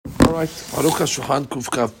right. Baruch HaShulchan Kuf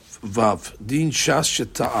Kaf Vav. Din Shas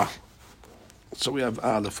Sheta'a. So we have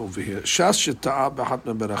Aleph over here. Shas Sheta'a b'achat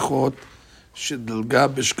meberachot shedilga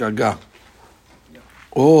b'shgaga.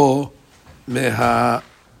 Or meha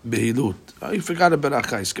behilut. He forgot a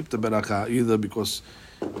beracha. He skipped a beracha either because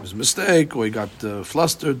it was a mistake or he got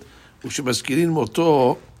flustered. U'shemaskirin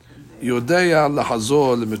moto yodea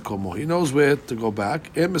lahazor lemekomo. He knows where to go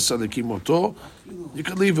back. Em mesalekim moto. You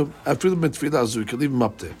can leave him. Afilu mitfilah azu. You can leave him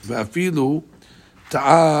up there. Ve'afilu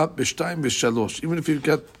ta'a b'shtayim b'shalosh. Even if you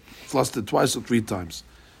get flustered twice or three times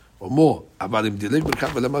or more. Aval im dileg b'kat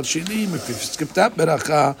v'lemal shinim. If you skip that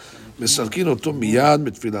beracha, mesalekin oto miyad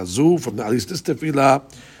mitfilah azu. From at least this tefillah,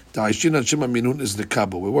 ta'ishin and shema minun is the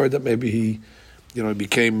kabo. We're worried that maybe he,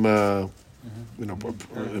 became, mean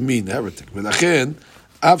heretic. V'lachen.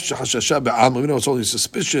 Av shehashasha be'alma. We know it's only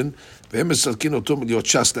suspicion. Ve'hem mesalekin oto miliot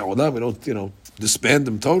shas le'olam. We don't, disband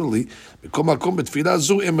them totally. We leave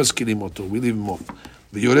him off.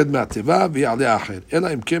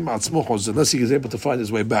 Unless he is able to find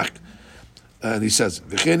his way back. And he says,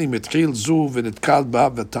 let's say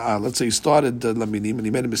he started laminim and he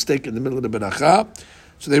made a mistake in the middle of the beracha.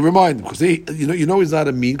 So they remind him, because he's not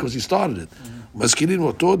a mean because he started it. מזכירים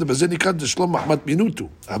אותו, ובזה נקרא לשלום מחמת מינותו.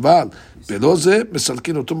 אבל בלא זה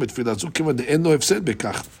מסלקים אותו מתפילה זו, כיוון אין לו הפסד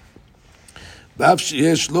בכך. ואף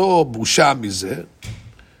שיש לו בושה מזה,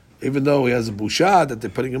 even though he has a בושה that they're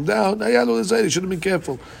putting him down, היה לו לזה, he should have been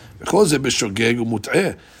careful. וכל זה בשוגג ומוטעה.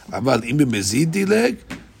 אבל אם במזיד דילג,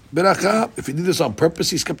 ברכה, if he did this on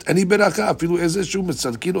purpose, he skipped any ברכה, אפילו איזשהו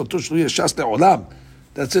מסלקים אותו שלא יהיה ש"ס לעולם.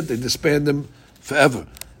 That's it, they disband him forever.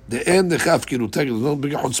 דאין דחף כאילו תגל, לא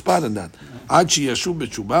בגלל חוצפן ענן. עד שישוב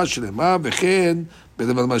בתשובה שלמה, וכן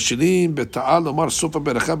בלמלמשילים, בתאה לומר סוף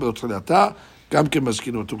הברכה בתחילתה, גם כן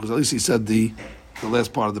מזכירים אותו, because at least he said the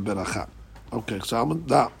last part of the ברכה. Okay, Salman,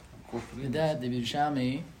 da. ודעת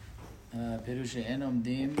דבירשמי, פירוש שאין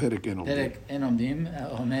עומדים, פרק אין עומדים,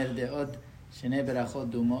 אומר דעות שני ברכות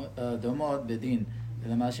דומות בדין,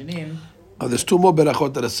 ולמשילים, there's two more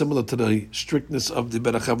berachot that are similar to the strictness of the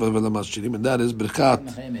beracha v'lemashirim, and that is berachat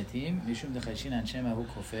b'tchat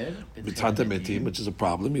hametim, which is a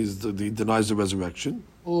problem. He denies the resurrection.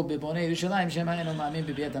 Okay,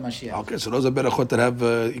 so those are berachot that have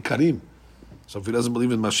ikarim. So if he doesn't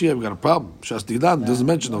believe in Mashiach, we've got a problem. Shas Didan doesn't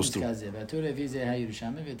mention those two.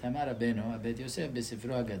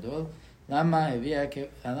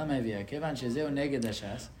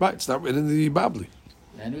 Right, it's not written in the Babli.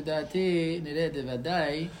 לעניות דעתי נראה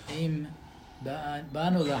דוודאי אם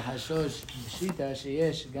באנו לחשוש בשיטה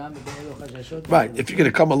שיש גם באלו חששות. Right, if you're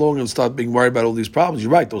going to come along and start being worried about all these problems,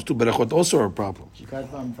 you're right, those two berachot also are a problem. שכת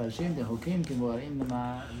פעם מפרשים דחוקים כמובנים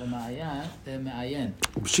למעיין.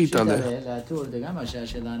 בשיטה להתור דגם השעה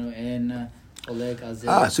שלנו אין חולק על זה.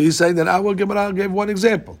 So he's saying that our Gemara gave one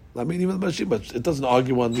example. I mean, even Mashiach, but it doesn't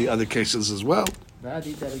argue on the other cases as well. ועד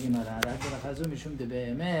איתה בגמרא, רק ברכה זו משום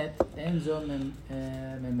דבאמת, אין זו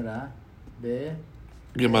ממרה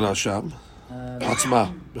בגמרא שם,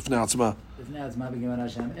 עצמה, בפני עצמה. בפני עצמה בגמרא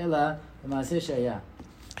שם, אלא במעשה שהיה.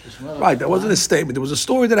 Right, that wasn't a statement, it was a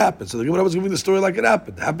story that happened. So the Gemara was giving the story like it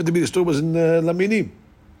happened. It happened to be the story was in Laminim.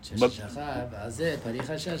 ששכב, אז זה פרי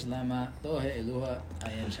חשש למה לא העלו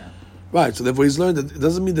העין שם. Right, so therefore he's learned that it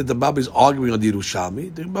doesn't mean that the Babli is arguing on the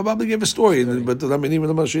Yerushalmi. The Babli gave a story, but the Laminim and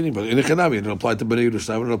the Mashinim. But in Echanami, it don't apply to Bnei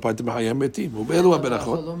Yerushalmi, it don't apply to Mahayam Metim. ובאלו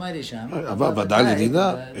הברachot. אבל ודאי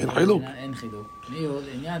לדינה, אין חילוק. אין חילוק. מי הוא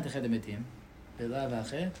לעניין תחד המתים? בלאו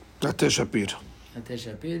אחר? תתה שפיר. תתה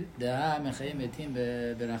שפיר. דעה מחיים מתים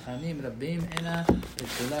ברחמים רבים, אינה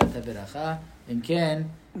בתחילת הברכה. אם כן,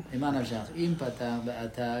 למה נפשך? אם פתח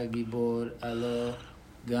ואתה גיבור, הלא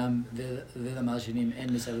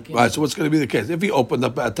Right, so what's going to be the case? If he opened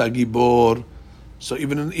up at Gibor, so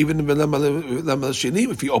even in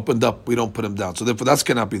Shinim, if he opened up, we don't put him down. So therefore, that's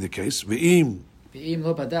cannot be the case. Right,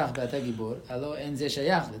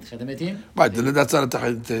 then that's not a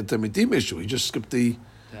Tamitim issue. He just skipped he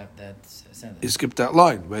skipped that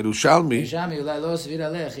line. Yerushalmi.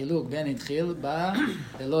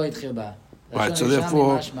 Right, so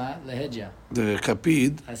therefore, the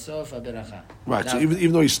Kapid. Right, so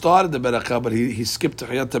even though he started the Beracha, but he skipped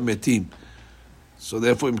Hayat Metim. So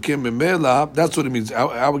therefore, Imkim Memela, that's what it means.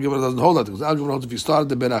 Our Gemara doesn't hold that. Because our Gemara holds if you started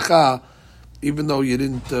the Beracha, even though you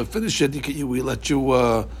didn't finish it, we let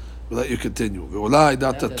you continue. ואולי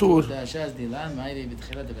דעת הטור. הש"ס דילן, מהי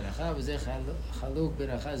בתחילת הברכה, וזה חלוק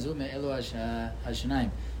ברכה זו מאלו השניים.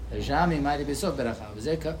 ושם מהי בסוף ברכה,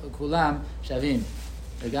 וזה כולם שווים.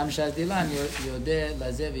 וגם ש"ס דילן יודע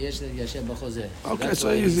לזה ויש להתיישב בחוזה. Okay,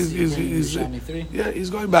 so he's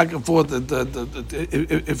going back and forth.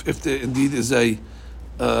 If there indeed is a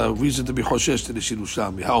reason to be חושש לריש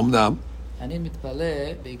ירושלמי. האומנם? אני מתפלא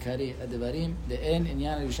בעיקרי הדברים, לאין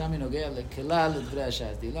עניין ירושלמי נוגע לכלל לדברי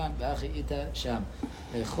הש"ס, דילן ואחי איתה שם.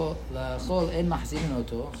 לאכול אין מחזירים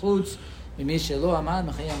אותו, חוץ ממי שלא עמד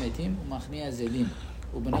מחיי המתים ומכניע זלים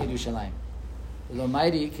ובני ירושלים. ולא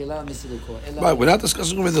מיירי כלל מסילוקו. Right, we're not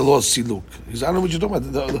discussing with the law of siluk. Because I don't know what you're talking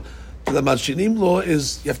about. The Malshinim law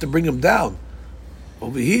is you have to bring them down.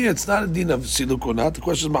 Over here, it's not a din of siluk or not. The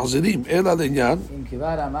question is מחזירים. אלא לעניין. אם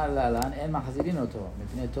כבר אמר להלן, אין מחזירים אותו,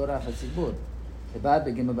 מפני תורך הציבור. לבד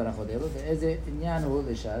בגימל ברכות אלו, ואיזה עניין הוא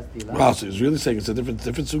לש"ס, דילן. Wow, so he's really saying it's a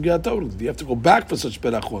different sugya totally. You have to go back for such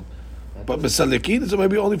berachot. But mesalekin is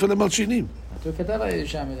maybe only for the Malshinim. הוא כתב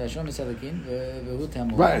הירושלמי לשון מסלקין, והוא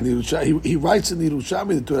תמור. Right, and he writes in the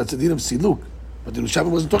Yerushalmi that's a din of siluk. But the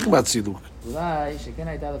Yerushalmi wasn't talking about siluk. אולי שכן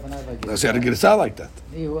הייתה לפניו הגיל. Let's say I get it out like that.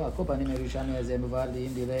 הוא, על כל פנים הירושלמי הזה מבואר לי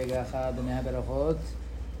אם דילג אחד במאה ברכות,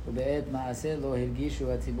 ובעת מעשה לא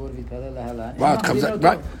הרגישו הציבור והתפלל להלן. Wow, it comes out,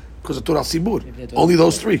 right? Because of Torah Sibur. Only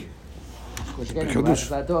those three.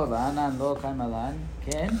 והענן לא קיים עלן,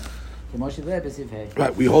 כן?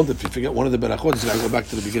 Right, we hold it. If you forget one of the berachot, it's got to go back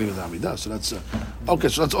to the beginning of the Amidah. So that's okay.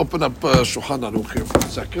 So let's open up Shulchan Aruch here for a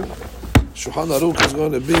second. Shulchan Aruch is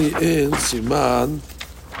going to be in Siman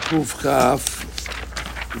Kuf Chaf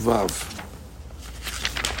Vav.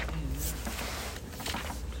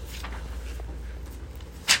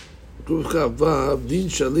 Kuf Chaf Vav Din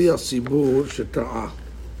Shaliach Sibur Sheta'a.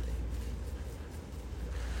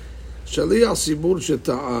 Shaliach Sibur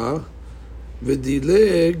Sheta'a.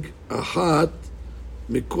 ודילג אחת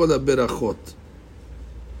מכל הברכות.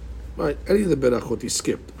 Right, any of the ברכות he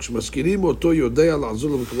skipped. כשמזכירים אותו יודע לעזור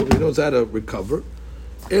לו, he knows how to recover,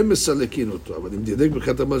 הם מסלקין אותו. אבל אם דילג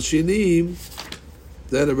באחת המלשינים,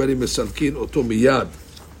 then already מסלקין אותו מיד.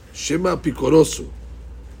 שמא אפיקורוסו.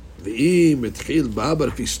 ואם התחיל בעבר,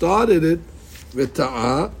 if he started it,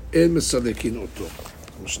 וטעה, אין מסלקין אותו.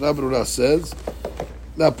 משנה ברורה says,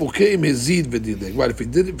 Lapukeim hezid v'dileg. Right,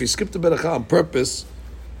 if he skipped the beracha on purpose,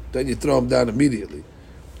 then you throw him down immediately.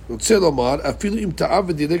 רוצה לומר, אפילו אם טעה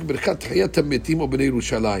ודיleg ברכת תחיית המתים או בני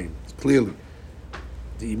ירושלים. Clearly.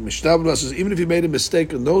 The Mishnah Berurah says, even if he made a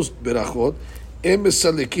mistake in those berachot, הם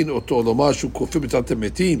מסלקין אותו, לומר שהוא כופר בתחיית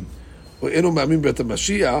המתים, או אינו מאמין בבית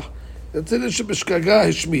המשיח, זה שבשגגה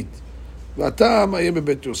השמיט. והטעם היה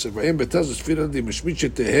בבית יוסף, והם ביתה זה ספיר ילדים, השמיט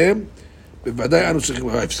שתיהם, בוודאי אנו צריכים,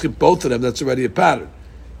 if he skipped both of them, that's already a pattern.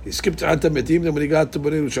 He skipped תחיית המתים, then when he got to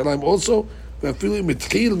בני ירושלים also, ואפילו אם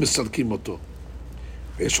התחיל מסלקים אותו.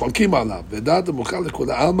 ויש חולקים עליו, ודעת המוכר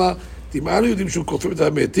לכל העלמא, אם אנו יודעים שהוא כופר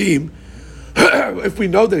בתחיית המתים, if we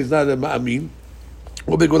know that he's not a מאמין,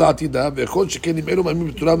 או בגולה עתידה, ויכול שכן אם אלו מאמין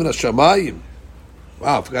בתורה מן השמיים, wow,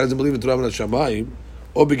 if God doesn't believe בתורה מן השמיים,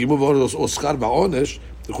 או בגימור ועונש, או שכר ועונש,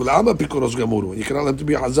 לכל העלמא פיקורוס גמורו, you cannot let him to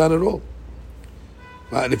be a hazan at all.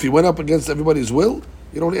 And if he went up against everybody's will,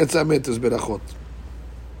 you don't answer Ametas Berachot.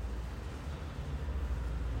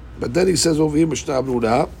 But then he says over here, Mishnah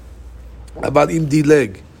Berurah, about im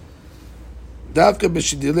dileg. Davka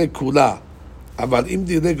b'shidileg kula. About im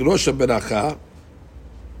dileg rosh ha-beracha,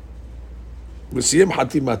 v'siyem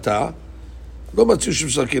hatimata, לא מצאו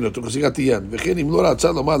שמסלקין אותו, because he got the end. וכן אם לא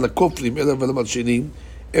רצה לומר לכופלים, אלא ולמלשינים,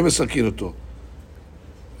 הם מסלקין אותו.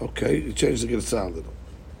 Okay, he changed the גרסה a little.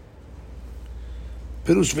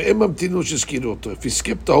 פירוש והם ממתינו שהזכירו אותו. If he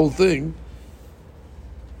skipped the whole thing,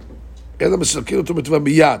 אלא מסלקין אותו בטבע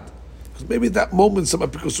מיד. Because maybe at that moment some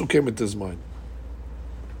apikosu came into his mind.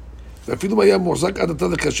 ואפילו היה מוחזק עד עתה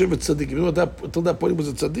לקשה וצדיק. Until that point he was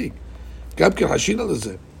a צדיק. גם כן חשינה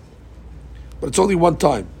לזה. But it's only one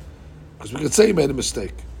time. Because we could say he made a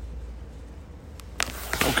mistake.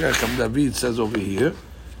 Okay, Chacham David says over here,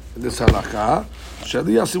 in this halakha,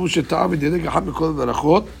 Shaliach Sibur sheta'a v'dileg achad mikol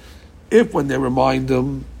berachot. If when they remind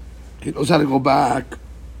him, he knows how to go back,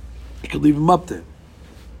 you can leave him up there.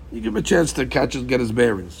 You give him a chance to catch and get his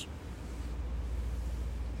bearings.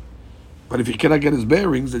 But if you cannot get his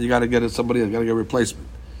bearings, then you got to get somebody else. You got to get a replacement.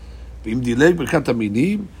 ואם דילג ברכת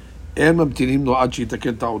המינים, אין ממתינים לו עד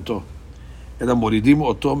שיתקן טעותו. אלא מורידים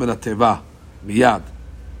אותו מן התיבה, מיד.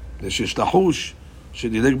 שיש לחוש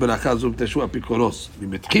שדילג ברכה זו מפני שהוא אפיקורוס.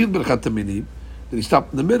 ואם התחיל ברכת המינים, then he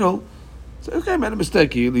stopped in the middle, say, okay, I made a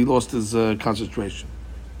mistake. He lost his concentration.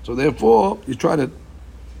 So therefore, you try to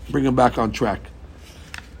bring him back on track.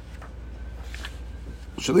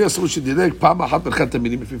 If you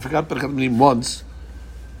forgot ברכת המינים once,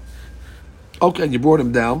 okay, and you brought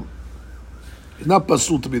him down, he's not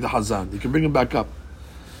pasul to be the hazan. You can bring him back up.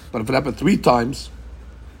 But if it happened 3 times,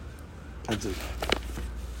 that's it.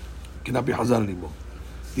 He cannot be hazan anymore.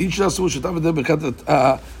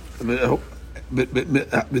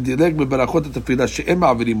 ודילג בברכות התפילה שאין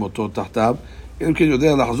מעבירים אותו תחתיו, אם כן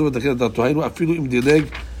יודע לחזור ולתקן את דעתו, היינו אפילו אם דילג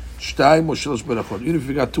 2 או 3 ברכות. Even if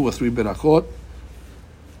you got 2 or 3 ברכות,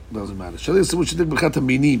 doesn't matter. שלא יסתמו שתק ברכת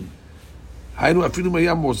המינים. היינו אפילו אם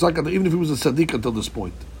היה מועזק, even if he was a צדיק until this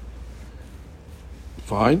point.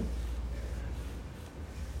 Fine.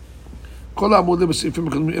 כל העמודים בסעיפים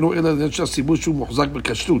הקודמים אינו אלא לעניין שהסיבור שהוא מוחזק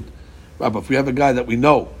בכשרות. But if we have a guy that we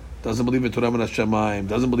know, doesn't believe in Torah מן השמיים,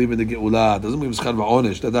 doesn't believe in the Geula, doesn't believe in Schar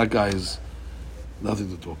va'onesh, that guy is nothing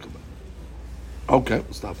to talk about. Okay,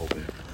 we'll stop over here.